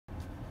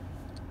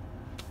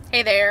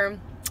Hey there.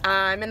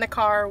 I'm in the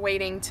car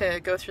waiting to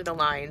go through the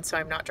line, so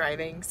I'm not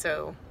driving,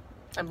 so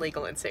I'm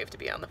legal and safe to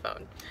be on the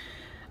phone.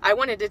 I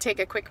wanted to take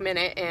a quick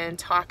minute and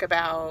talk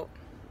about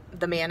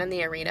the man in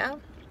the arena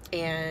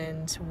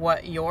and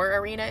what your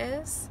arena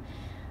is.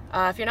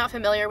 If you're not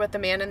familiar with the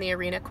Man in the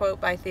Arena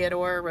quote by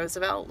Theodore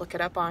Roosevelt, look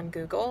it up on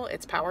Google.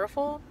 It's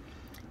powerful.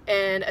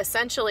 And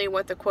essentially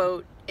what the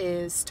quote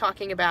is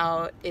talking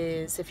about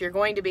is if you're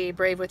going to be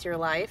brave with your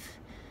life,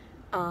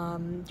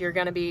 you're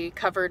going to be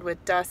covered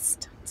with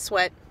dust,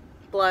 sweat,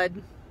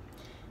 blood,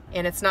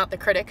 and it's not the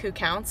critic who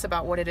counts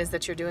about what it is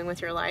that you're doing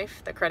with your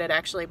life. The credit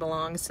actually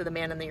belongs to the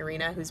man in the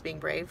arena who's being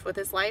brave with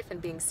his life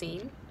and being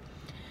seen.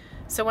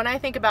 So when I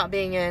think about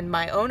being in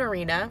my own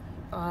arena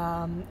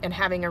and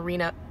having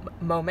arena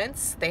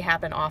moments, they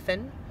happen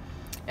often.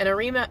 An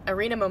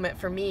arena moment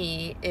for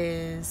me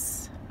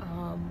is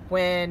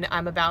when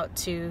I'm about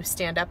to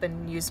stand up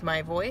and use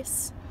my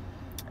voice.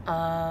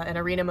 An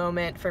arena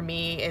moment for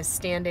me is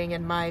standing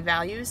in my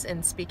values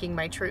and speaking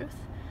my truth.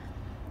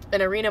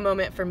 An arena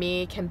moment for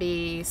me can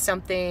be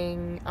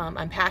something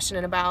I'm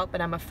passionate about, but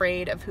I'm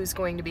afraid of who's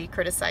going to be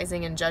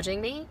criticizing and judging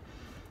me.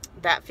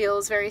 That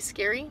feels very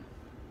scary.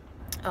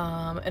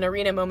 An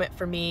arena moment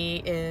for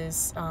me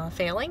is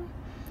failing.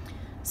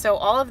 So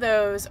all of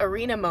those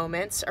arena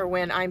moments are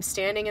when I'm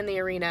standing in the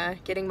arena,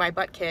 getting my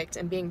butt kicked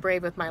and being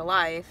brave with my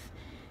life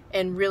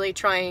and really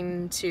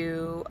trying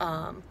to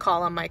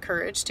call on my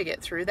courage to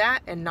get through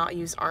that and not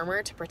use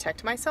armor to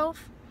protect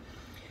myself.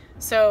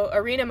 So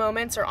arena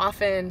moments are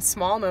often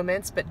small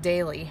moments, but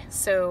daily.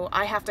 So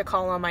I have to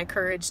call on my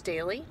courage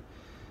daily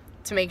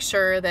to make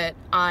sure that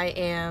I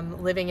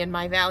am living in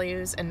my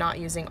values and not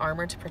using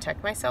armor to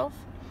protect myself.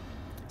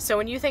 So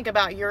when you think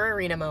about your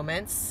arena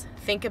moments,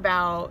 think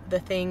about the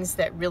things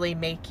that really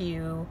make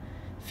you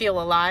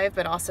feel alive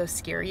but also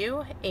scare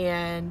you,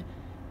 and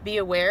be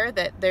aware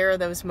that there are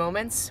those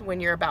moments when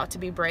you're about to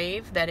be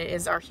brave, that it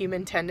is our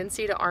human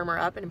tendency to armor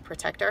up and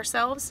protect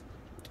ourselves.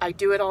 I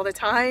do it all the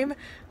time.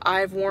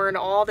 I've worn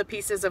all the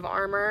pieces of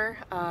armor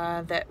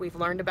that we've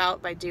learned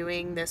about by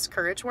doing this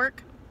courage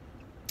work.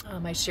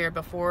 I shared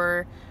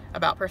before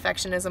about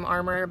perfectionism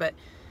armor, but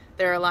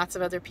there are lots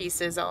of other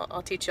pieces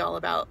I'll teach you all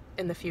about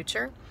in the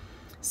future.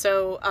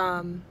 So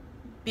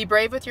be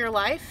brave with your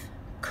life.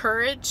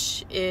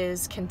 Courage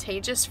is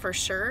contagious for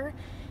sure.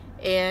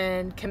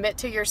 And commit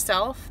to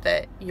yourself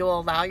that you'll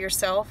allow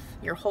yourself,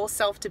 your whole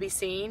self, to be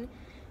seen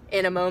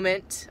in a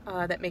moment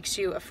that makes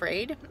you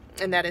afraid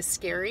and that is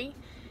scary.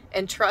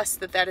 And trust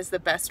that that is the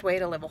best way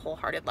to live a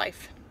wholehearted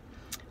life.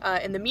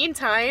 In the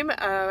meantime,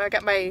 I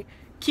got my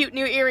cute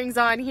new earrings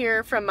on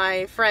here from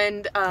my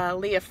friend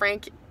Leah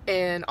Frank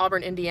in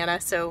Auburn,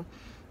 Indiana. So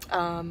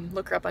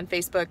look her up on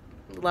Facebook.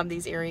 Love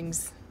these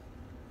earrings.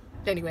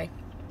 Anyway,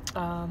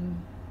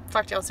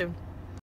 talk to y'all soon.